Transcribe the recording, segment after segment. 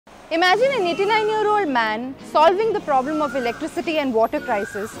Imagine an 89-year-old man solving the problem of electricity and water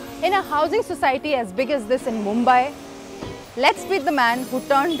crisis in a housing society as big as this in Mumbai. Let's meet the man who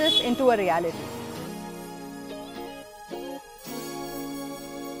turned this into a reality.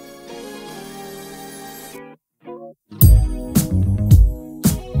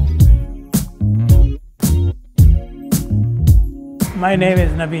 My name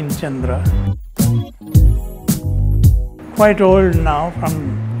is Naveen Chandra. Quite old now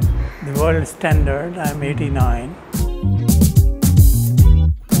from the world standard. I'm 89.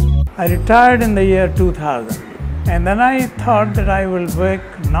 I retired in the year 2000, and then I thought that I will work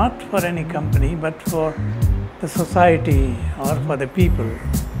not for any company but for the society or for the people.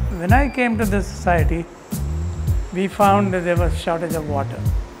 When I came to this society, we found that there was shortage of water.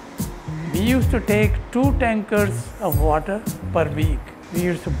 We used to take 2 tankers of water per week. We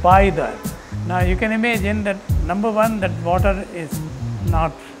used to buy that. Now you can imagine that number one, that water is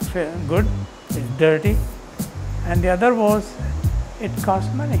not good, it's dirty, and the other was it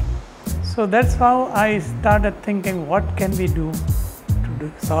cost money. So that's how I started thinking, what can we do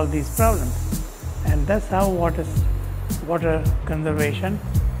to solve these problems? And that's how water conservation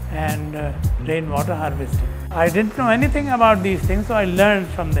and rainwater harvesting. I didn't know anything about these things, so I learned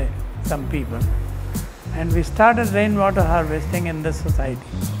from some people, and we started rainwater harvesting in this society,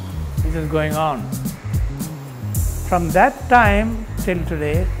 which is going on. From that time till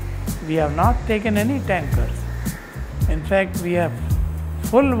today, we have not taken any tankers. In fact, we have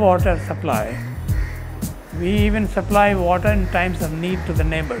full water supply. We even supply water in times of need to the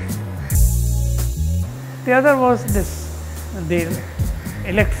neighbors. The other was the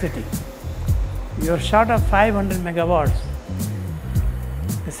electricity. You are short of 500 megawatts.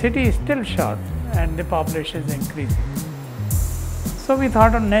 The city is still short and the population is increasing. So we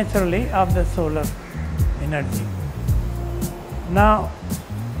thought naturally of the solar energy. Now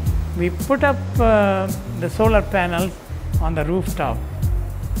we put up the solar panels on the rooftop,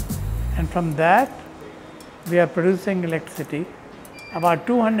 and from that we are producing electricity. About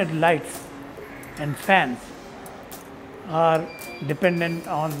 200 lights and fans are dependent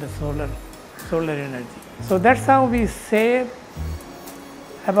on the solar energy. So that's how we save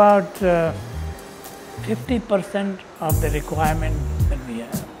about 50% of the requirement that we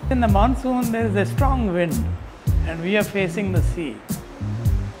have. In the monsoon, there is a strong wind and we are facing the sea.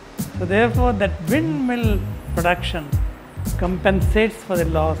 So therefore, that windmill production compensates for the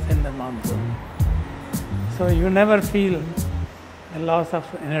loss in the monsoon. So you never feel the loss of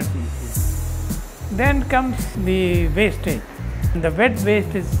energy. Then comes the wastage. The wet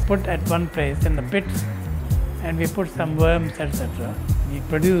waste is put at one place in the pits, and we put some worms, etc. We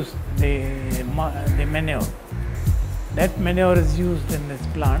produce the manure. That manure is used in this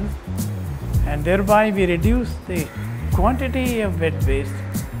plant, and thereby we reduce the quantity of wet waste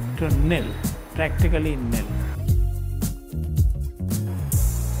to nil, practically nil.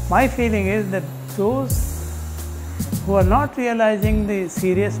 My feeling is that those who are not realizing the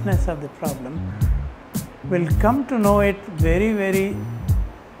seriousness of the problem will come to know it very, very,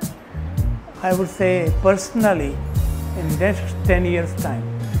 I would say, personally in the next 10 years' time.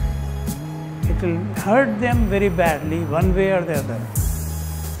 It will hurt them very badly, one way or the other.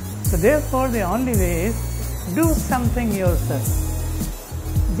 So therefore, the only way is do something yourself.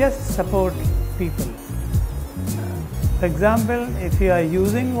 Just support people. For example, if you are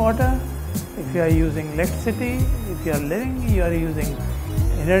using water, if you are using electricity, if you are using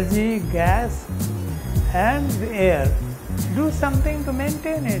energy, gas, and air, do something to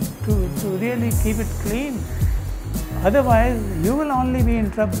maintain it, to really keep it clean. Otherwise, you will only be in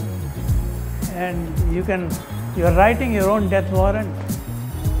trouble, and you are writing your own death warrant.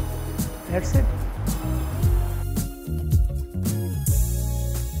 That's it.